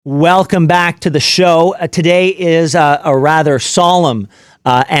Welcome back to the show. Today is a rather solemn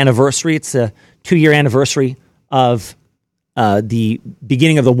anniversary. It's a 2-year anniversary of the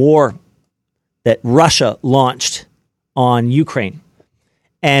beginning of the war that Russia launched on Ukraine.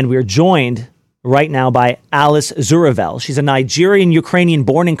 And we're joined right now by Alice Zhuravel. She's a Nigerian Ukrainian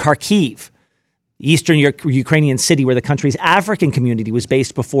born in Kharkiv, eastern Ukrainian city where the country's African community was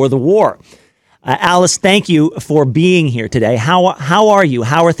based before the war. Alice, thank you for being here today. How are you?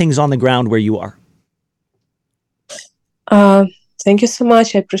 How are things on the ground where you are? Thank you so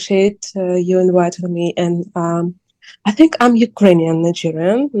much. I appreciate you inviting me. And I think I'm Ukrainian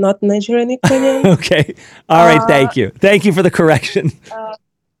Nigerian, not Nigerian Ukrainian. Okay. All right. Thank you. Thank you for the correction.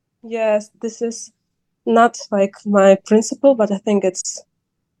 Yes, this is not like my principle, but I think it's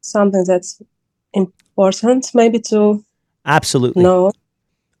something that's important maybe to Absolutely know.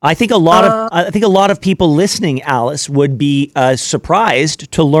 I think a lot of people listening, Alice, would be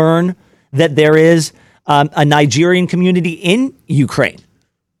surprised to learn that there is a Nigerian community in Ukraine.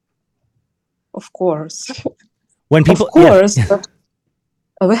 Of course. When people, of course, yeah.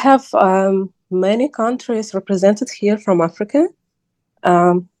 We have many countries represented here from Africa.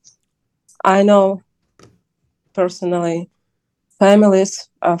 I know personally families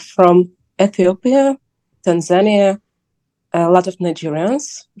from Ethiopia, Tanzania, a lot of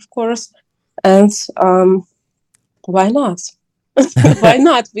Nigerians, of course, and why not? Why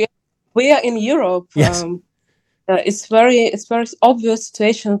not? We are in Europe. Yes. It's very obvious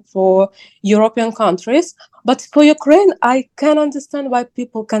situation for European countries, but for Ukraine, I can understand why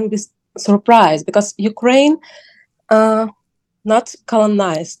people can be surprised because Ukraine not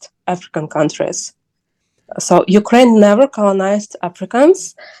colonized African countries. So Ukraine never colonized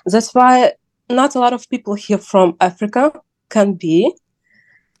Africans. That's why not a lot of people here from Africa can be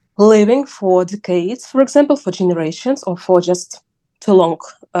living for decades, for example, for generations, or for just too long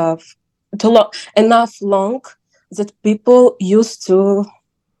that people used to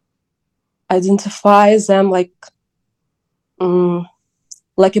identify them like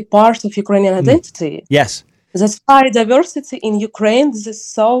a part of Ukrainian identity. Yes. That's why diversity in Ukraine, this is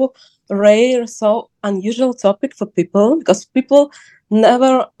so rare, so unusual topic for people, because people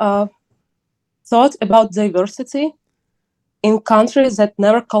never thought about diversity in countries that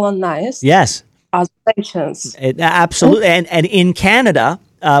never colonized. Yes. As nations. Absolutely. And in Canada,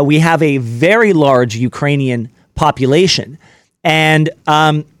 we have a very large Ukrainian population. And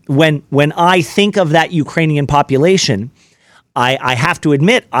when I think of that Ukrainian population, I have to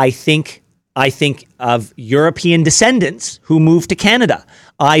admit, I think of European descendants who moved to Canada.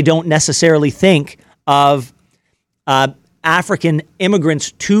 I don't necessarily think of African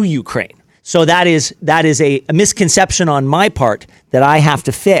immigrants to Ukraine. So that is a misconception on my part that I have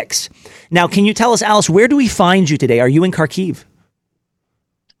to fix. Now, can you tell us, Alice, where do we find you today? Are you in Kharkiv?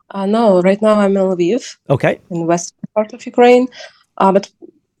 No, right now I'm in Lviv. Okay. In the western part of Ukraine. But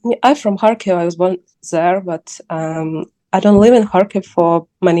I'm from Kharkiv. I was born there, but I don't live in Kharkiv for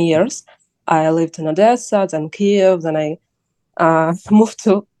many years. I lived in Odessa, then Kiev, then I moved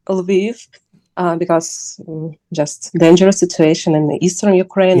to Lviv. Because just dangerous situation in the eastern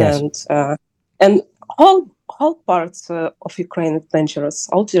Ukraine. Yes. And whole parts of Ukraine is dangerous.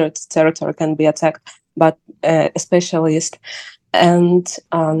 All territory can be attacked, but especially east. And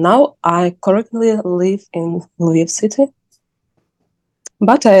now I currently live in Lviv city,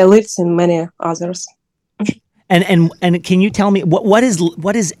 but I lived in many others. And can you tell me what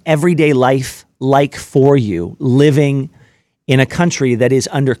is everyday life like for you living in a country that is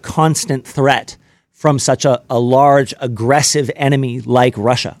under constant threat from such a large, aggressive enemy like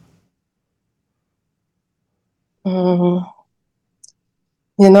Russia?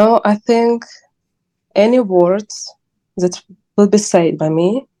 I think any words that will be said by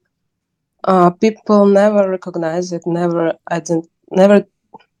me, people never recognize it, never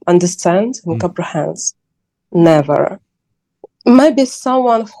understand and comprehend. Never. Maybe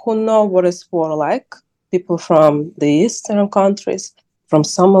someone who knows what is war like, people from the eastern countries, from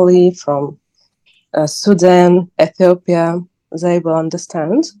Somalia, from Sudan, Ethiopia, they will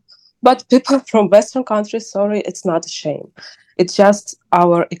understand. But people from Western countries, sorry, it's not a shame. It's just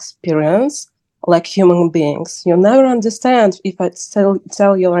our experience like human beings. You never understand if I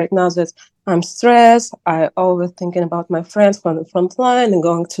tell you right now that I'm stressed, I always thinking about my friends from the front line and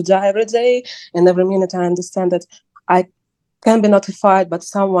going to die every day. And every minute I understand that I can be notified, but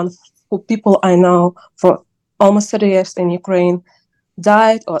someone who people I know for almost 30 years in Ukraine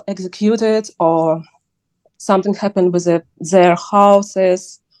died or executed, or something happened with their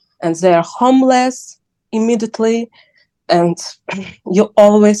houses and they're homeless immediately. And you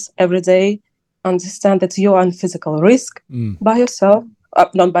always, every day, understand that you are in physical risk by yourself.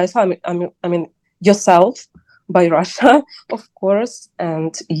 not by some, I mean yourself, by Russia, of course,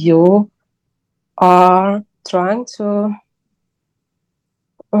 and you are trying to.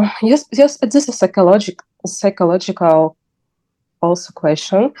 Yes, this is psychological also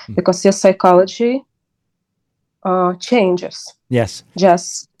question, because your psychology changes. Yes.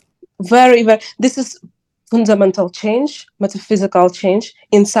 Just very, very. This is fundamental change, metaphysical change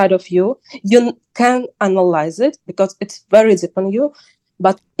inside of you. You can analyze it because it's very deep in you,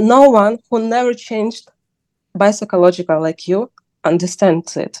 but no one who never changed by psychological like you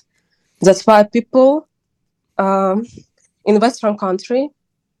understands it. That's why people in Western country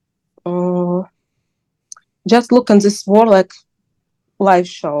just look at this war like live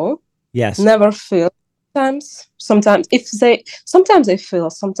show. Yes. Never feel. Sometimes they feel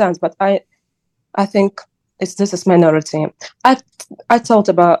sometimes, but I think this is minority. I told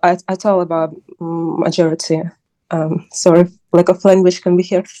about majority. Sorry, lack of language can be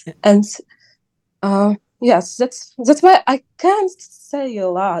here, and yes, that's why I can't say a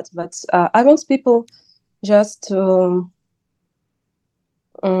lot, but I want people just to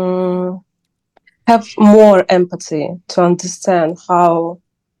have more empathy to understand how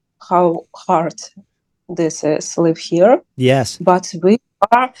hard this is live here. Yes. But we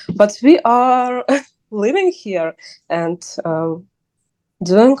are living here and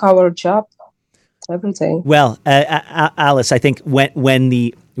doing our job every day. Well, Alice, I think when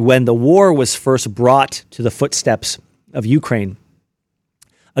the war was first brought to the footsteps of Ukraine,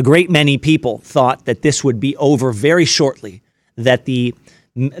 a great many people thought that this would be over very shortly, that the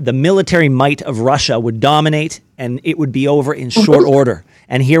military might of Russia would dominate and it would be over in short order.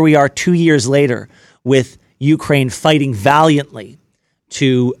 And here we are 2 years later with Ukraine fighting valiantly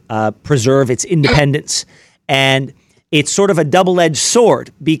to preserve its independence. And it's sort of a double-edged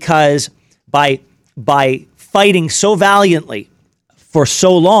sword, because by fighting so valiantly for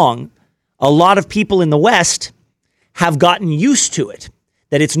so long, a lot of people in the West have gotten used to it,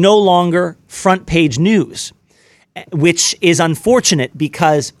 that it's no longer front page news, which is unfortunate,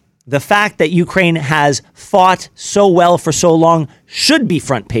 because the fact that Ukraine has fought so well for so long should be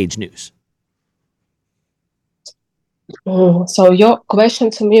front page news. So your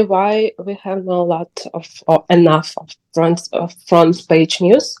question to me, why we have not a lot of or enough of front page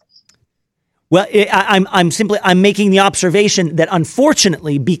news? Well, I'm making the observation that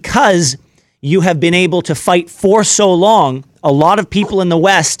unfortunately, because you have been able to fight for so long, a lot of people in the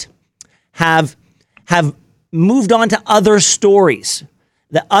West have moved on to other stories,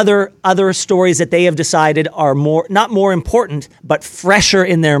 the other stories that they have decided are not more important, but fresher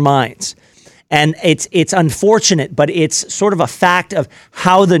in their minds. And it's unfortunate, but it's sort of a fact of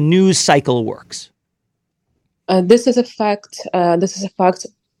how the news cycle works. This is a fact. This is a fact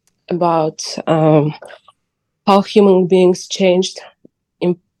about how human beings changed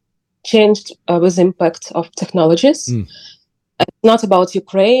with impact of technologies. It's not about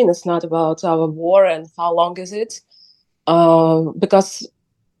Ukraine. It's not about our war and how long is it. Because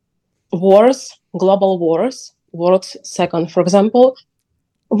global wars, World Second, for example,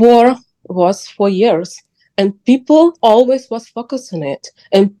 war was 4 years, and people always was focused on it,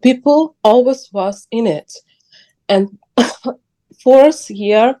 and people always was in it. And fourth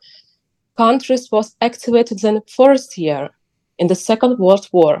year, countries was activated in the first year in the Second World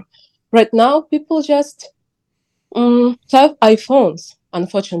War. Right now, people just have iPhones,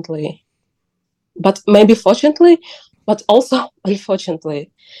 unfortunately, but maybe fortunately, but also unfortunately,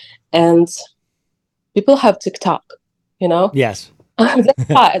 and people have TikTok, you know. Yes. That's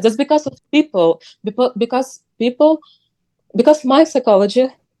why. That's because of people. Because my psychology,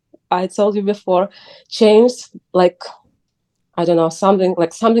 I told you before, changed like, I don't know, something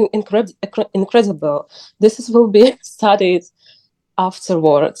incredible. This will be studied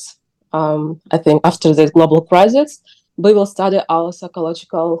afterwards. I think after the global crisis, we will study our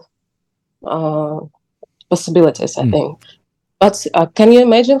psychological possibilities, I think. But can you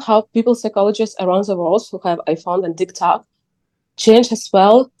imagine how people, psychologists around the world who have iPhone and TikTok, change as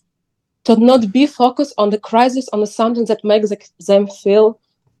well to not be focused on the crisis, on something that makes them feel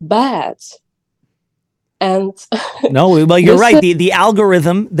bad? And no, well, you're right. The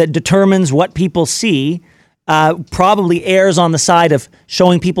algorithm that determines what people see probably errs on the side of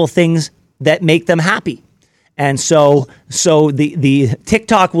showing people things that make them happy. And so the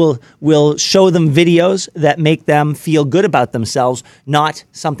TikTok will show them videos that make them feel good about themselves, not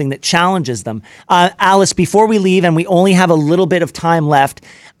something that challenges them. Alice, before we leave, and we only have a little bit of time left,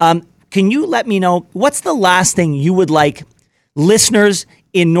 can you let me know what's the last thing you would like listeners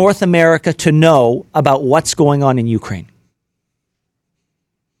in North America to know about what's going on in Ukraine?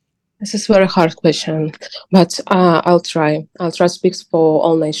 This is a very hard question, but I'll try. I'll try to speak for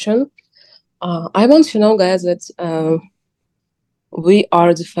all nations. I want to know, guys, that we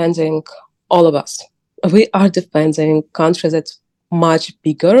are defending all of us. We are defending countries that's much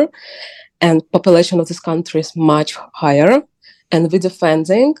bigger, and population of this country is much higher, and we're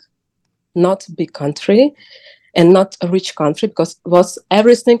defending not a big country and not a rich country, because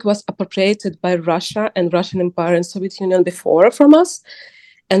everything was appropriated by Russia and Russian Empire and Soviet Union before from us.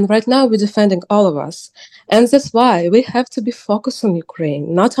 And right now we're defending all of us. And that's why we have to be focused on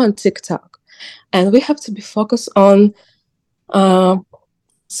Ukraine, not on TikTok. And we have to be focused on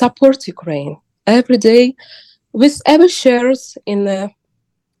support Ukraine every day with every shares in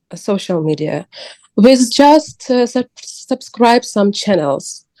social media, with just subscribe some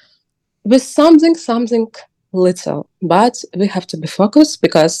channels, with something little. But we have to be focused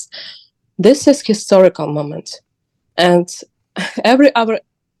because this is historical moment. And every other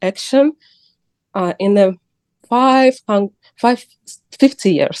action in the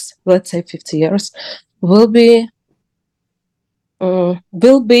 50 years, let's say 50 years, will be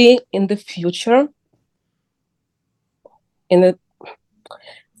in the future,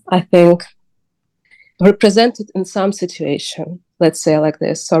 I think, represented in some situation. Let's say like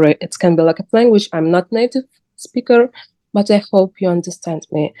this. Sorry, it can be like a language. I'm not native speaker, but I hope you understand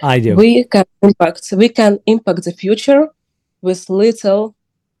me. I do. We can impact the future with little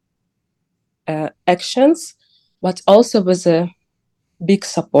actions, but also with a big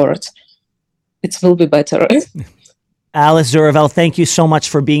support. It will be better. Alice Zhuravel, thank you so much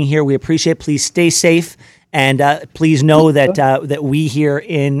for being here. We appreciate it. Please stay safe. And please know that we here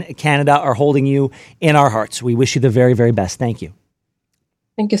in Canada are holding you in our hearts. We wish you the very, very best. Thank you.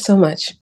 Thank you so much.